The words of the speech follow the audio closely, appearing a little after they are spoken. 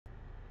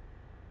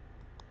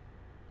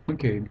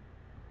Okay,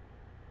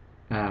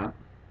 uh,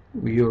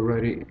 we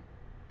already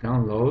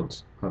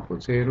download our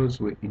potatoes,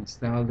 we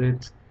installed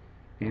it,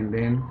 and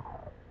then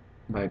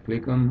by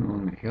clicking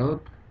on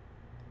help,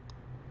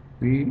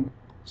 we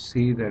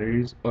see that it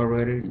is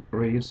already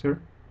registered.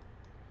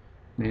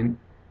 Then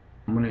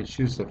I'm going to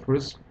choose the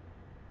first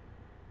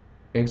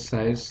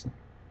exercise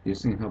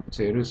using hot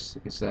potatoes.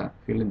 It's a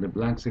fill in the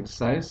blanks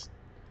exercise.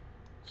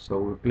 So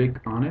we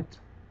click on it.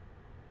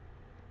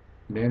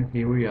 Then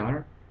here we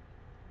are.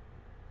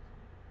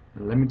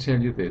 And let me tell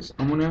you this.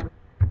 I'm going to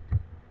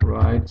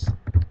write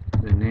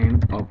the name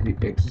of the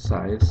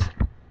exercise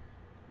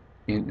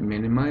and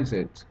minimize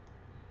it.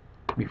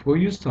 Before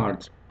you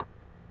start,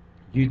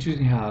 you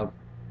should have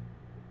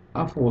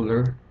a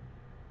folder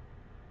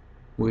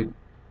with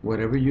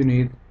whatever you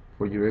need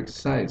for your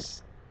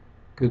exercise.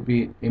 Could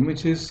be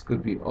images,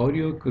 could be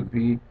audio, could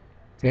be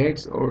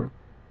text, or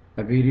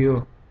a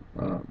video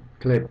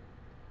clip.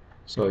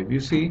 So if you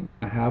see,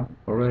 I have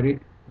already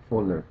a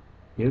folder.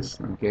 Yes,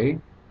 okay.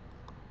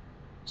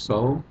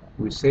 So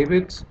we save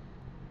it,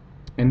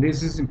 and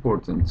this is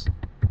important.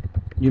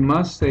 You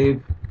must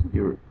save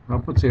your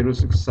hot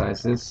potatoes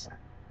exercises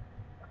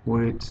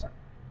with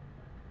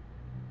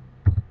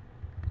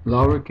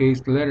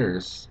lowercase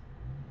letters,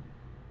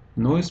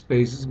 no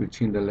spaces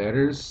between the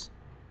letters,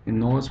 and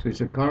no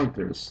special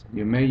characters.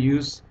 You may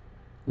use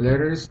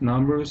letters,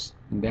 numbers,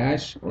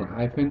 dash or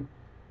hyphen,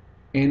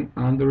 and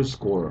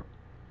underscore.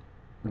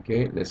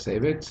 Okay, let's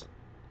save it.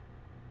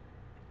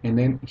 And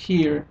then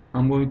here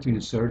I'm going to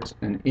insert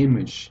an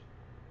image.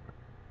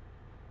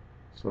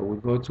 So we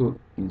go to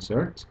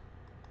insert,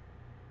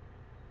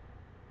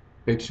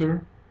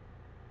 picture,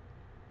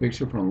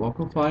 picture from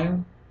local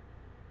file,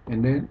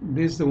 and then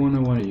this is the one I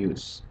want to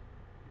use.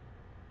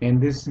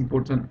 And this is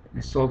important,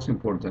 this is also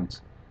important.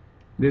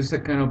 This is a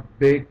kind of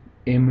big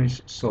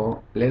image,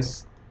 so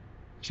let's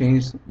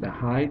change the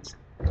height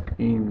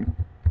in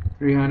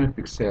 300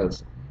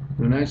 pixels.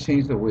 Do not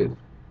change the width.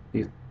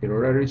 It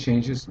already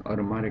changes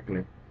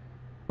automatically.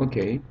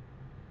 Okay,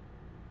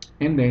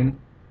 and then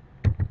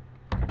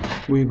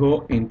we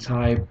go and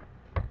type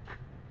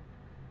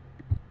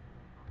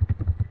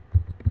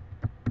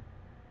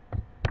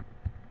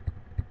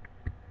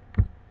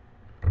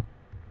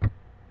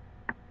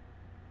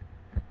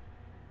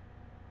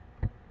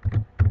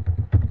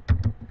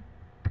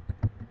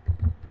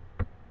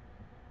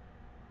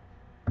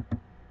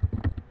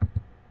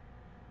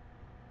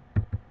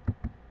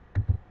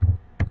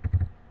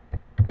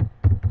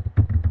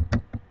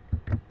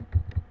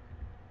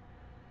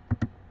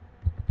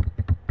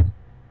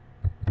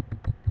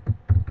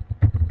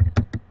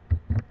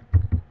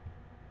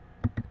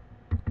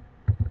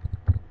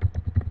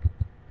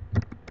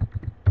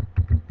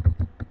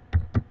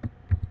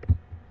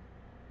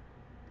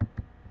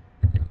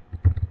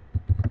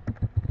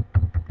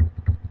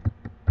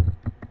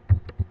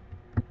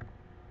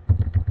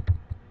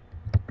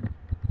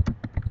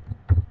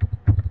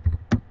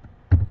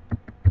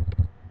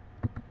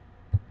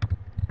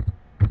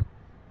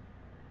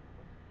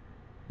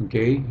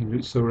okay,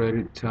 it's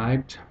already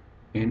typed,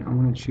 and I'm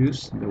going to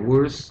choose the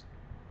words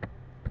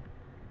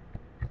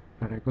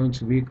that are going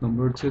to be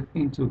converted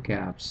into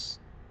caps.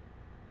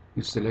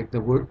 You select the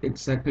word,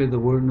 exactly the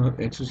word, no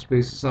extra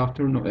spaces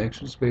after, no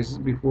extra spaces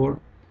before,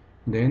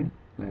 then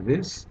like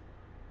this,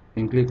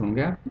 and click on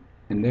gap,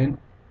 and then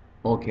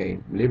okay,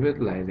 leave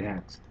it like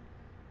that.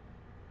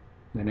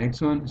 The next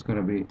one is going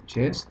to be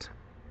chest.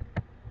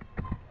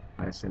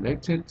 I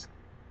select it,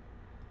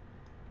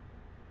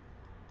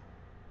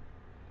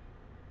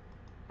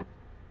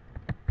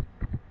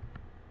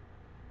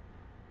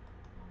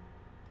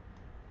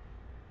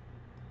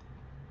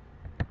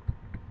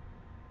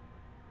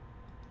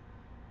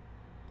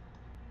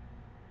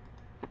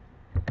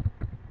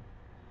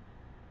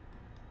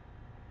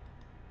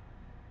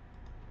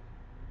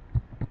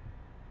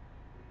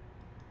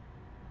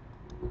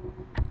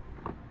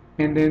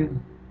 and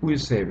then we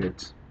save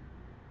it.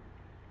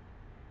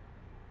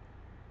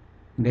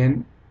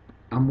 Then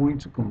I'm going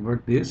to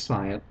convert this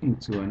file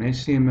into an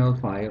HTML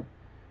file,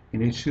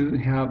 and it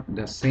should have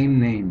the same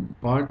name,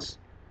 parts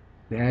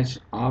dash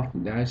of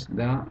dash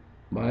the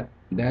but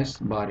dash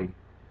body.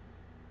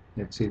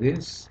 Let's see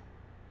this,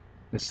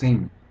 the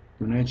same.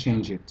 Do not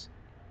change it.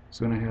 It's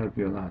going to help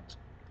you a lot.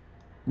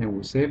 Then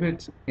we save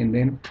it, and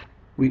then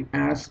we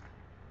ask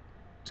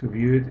to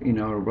view it in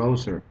our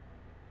browser.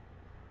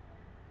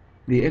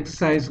 The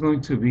exercise is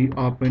going to be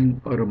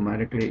opened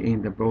automatically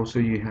in the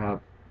browser you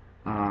have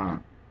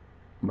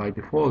by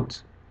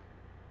default.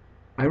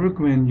 I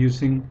recommend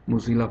using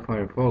Mozilla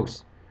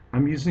Firefox.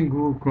 I'm using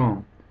Google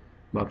Chrome,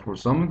 but for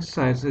some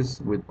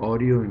exercises with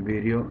audio and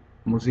video,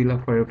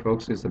 Mozilla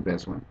Firefox is the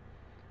best one.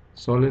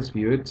 So let's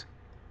view it.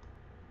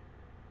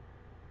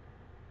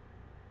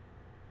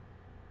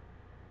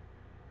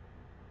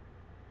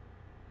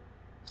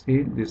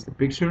 See, this is the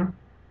picture.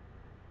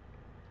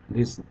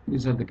 These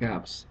are the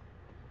gaps.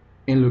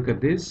 And look at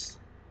this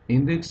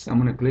index.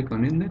 I'm going to click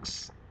on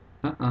index.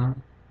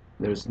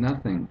 There's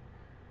nothing.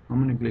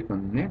 I'm going to click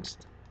on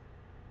next.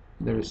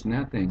 There is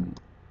nothing.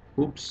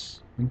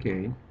 Oops.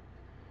 Okay.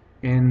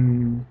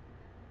 and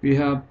we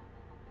have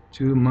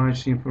too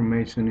much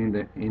information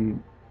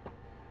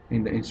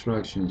in the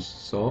instructions.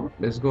 So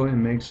let's go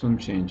and make some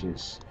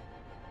changes.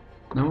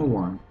 Number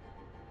one,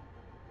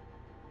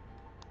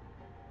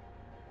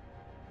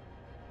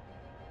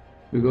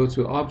 we go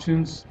to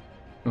options,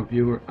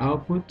 configure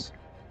output,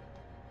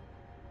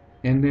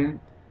 and then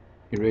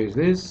erase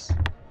this,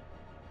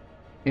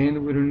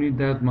 and we don't need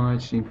that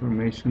much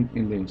information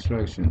in the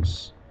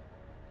instructions.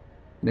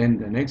 Then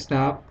the next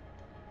tab,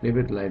 leave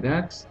it like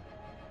that.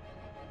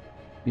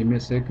 Give me a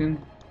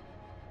second.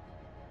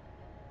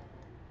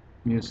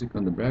 Music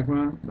on the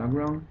background,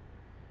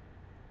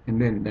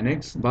 and then the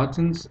next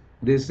buttons.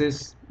 This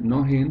is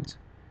no hint,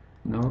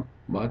 no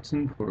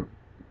button for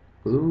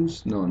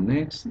clues, no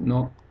next,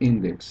 no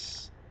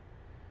index.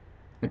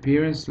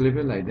 Appearance, leave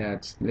it like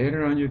that.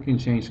 Later on you can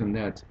change on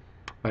that,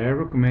 but I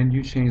recommend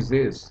you change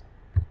this.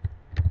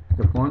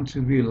 The font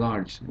should be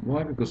large.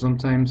 Why? Because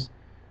sometimes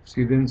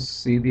students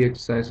see the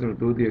exercise or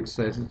do the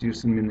exercises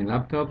using mini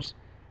laptops,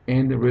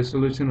 and the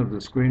resolution of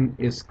the screen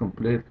is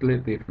completely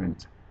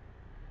different.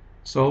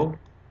 So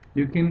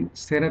you can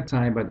set a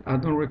time, but I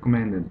don't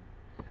recommend it.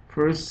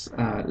 First,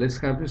 let's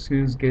have the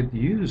students get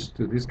used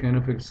to this kind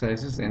of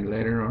exercises, and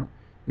later on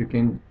you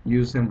can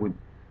use them with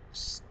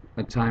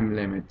a time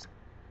limit.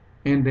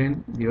 And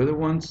then the other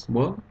ones,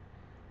 well,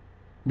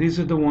 these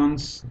are the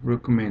ones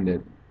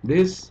recommended.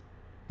 This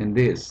and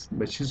this,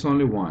 but choose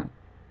only one.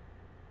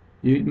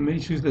 You may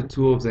choose the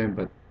two of them,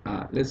 but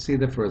let's see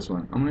the first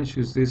one. I'm going to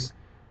choose this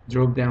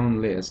drop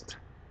down list,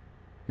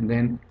 and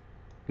then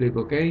click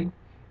OK.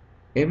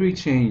 Every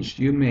change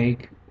you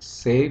make,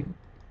 save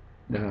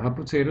the hot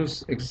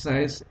potatoes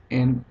exercise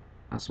and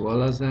as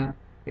well as the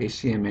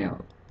HTML.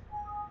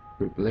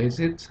 Replace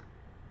it,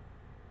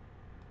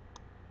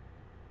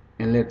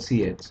 and let's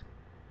see it.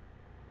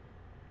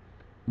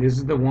 This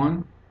is the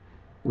one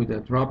with the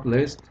drop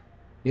list.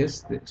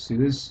 Yes, the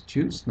students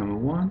choose number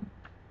one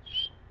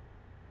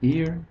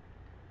here,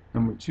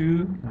 number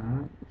two,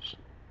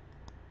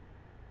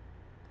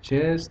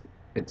 chest,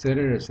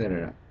 etc.,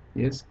 etc.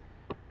 Yes,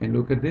 and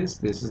look at this.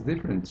 This is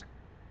different.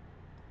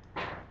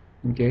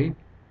 Okay.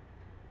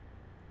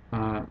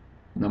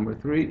 Number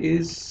three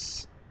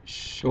is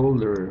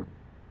shoulder.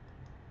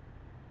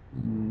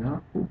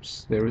 No,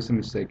 oops, there is a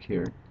mistake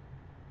here.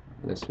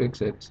 Let's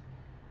fix it.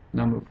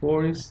 Number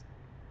four is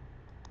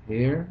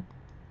here.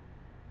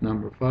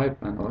 Number five,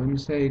 another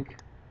mistake,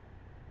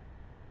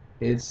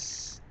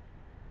 is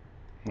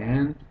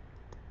hand.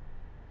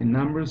 And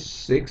number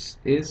six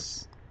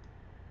is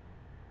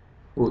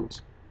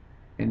foot.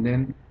 And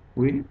then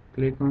we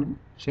click on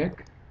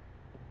check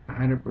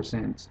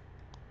 100%.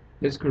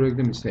 Let's correct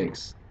the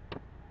mistakes.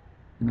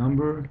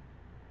 Number,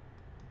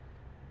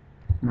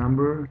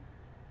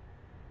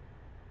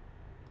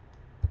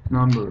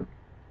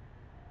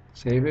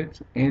 save it,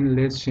 and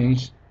let's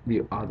change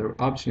the other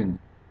option.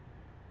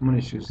 I'm going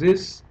to choose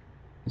this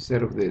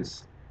instead of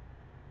this.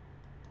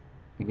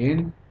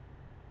 Again,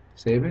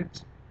 save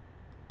it,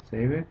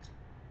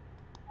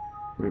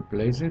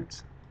 replace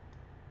it,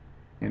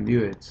 and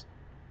view it.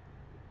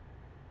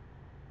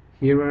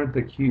 Here are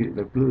the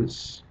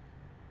clues.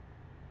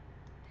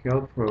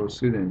 Help for our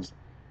students.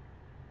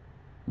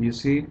 You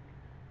see,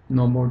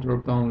 no more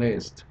drop-down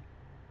list.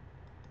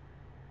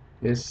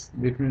 This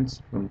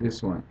difference from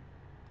this one.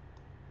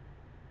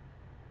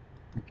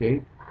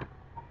 Okay.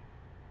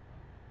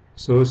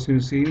 So as you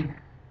see,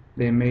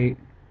 they may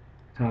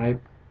type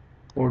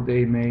or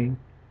they may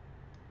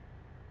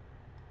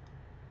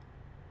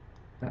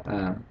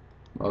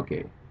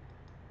okay.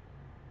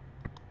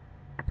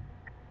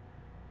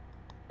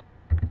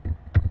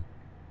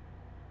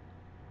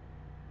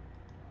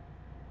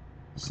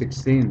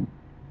 (16)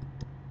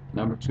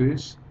 Number two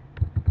is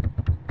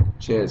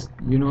chest.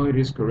 You know it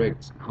is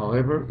correct.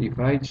 However, if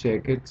I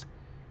check it,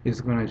 it's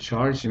gonna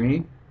charge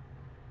me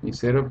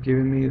instead of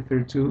giving me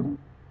 32.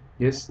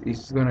 Yes,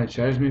 it's gonna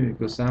charge me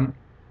because I'm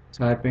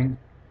typing.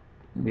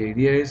 The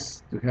idea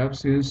is to have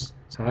students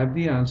type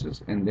the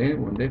answers, and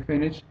then when they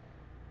finish,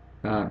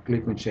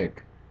 click on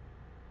check.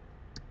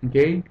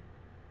 Okay,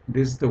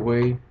 this is the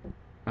way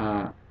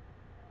hot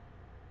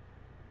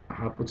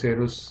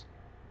potatoes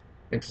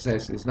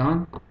exercise is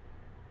done.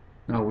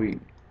 Now we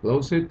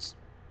close it,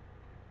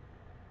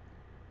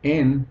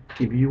 and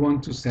if you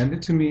want to send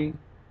it to me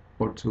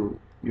or to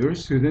your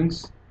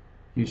students,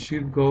 you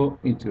should go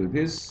into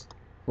this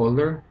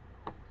folder.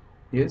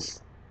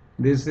 Yes,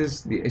 this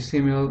is the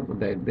HTML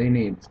that they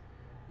need.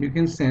 You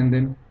can send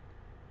them.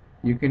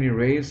 You can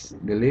erase,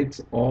 delete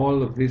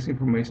all of this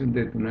information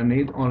that do not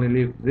need. Only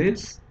leave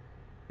this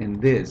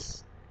and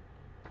this.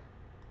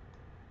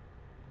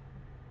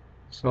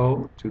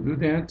 So to do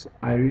that,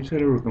 I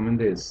usually recommend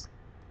this.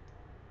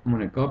 I'm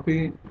going to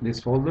copy this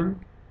folder,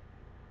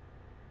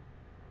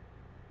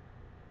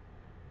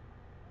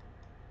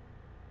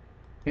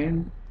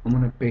 and I'm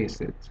going to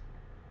paste it.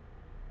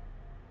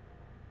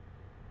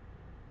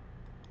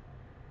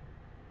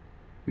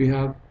 We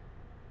have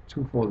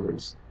two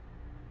folders.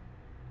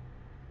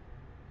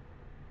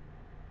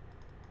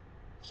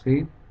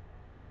 See,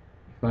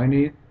 if I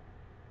need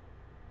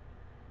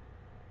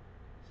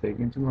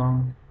taking too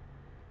long.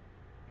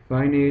 If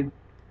I need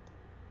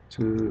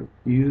to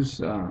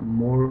use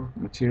more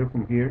material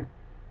from here,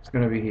 it's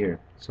gonna be here,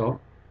 so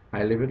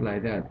I leave it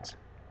like that.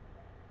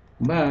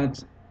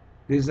 But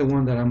this is the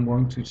one that I'm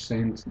going to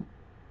send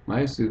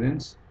my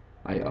students.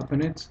 I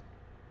open it,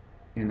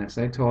 and as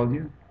I told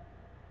you,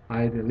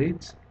 I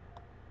delete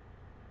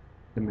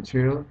the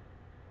material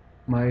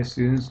my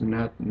students do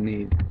not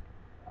need.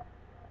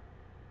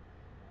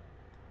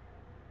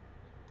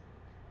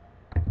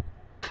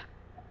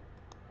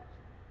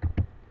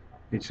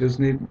 You just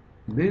need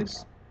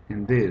this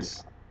and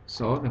this.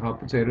 So the hot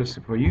potatoes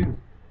for you.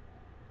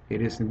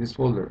 It is in this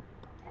folder.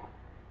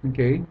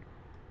 Okay,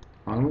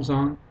 almost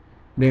on.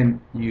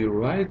 Then you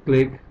right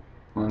click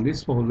on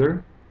this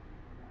folder,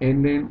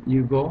 and then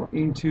you go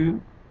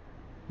into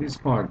this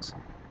part.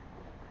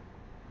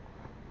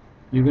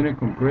 You're gonna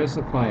compress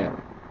the file.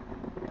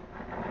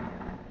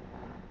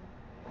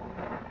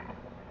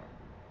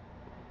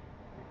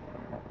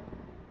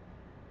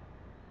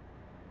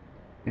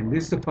 And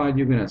this is the file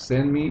you're gonna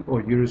send me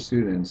or your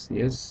students.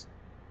 Yes.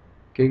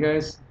 Okay,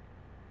 guys.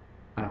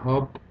 I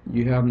hope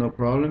you have no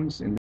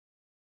problems in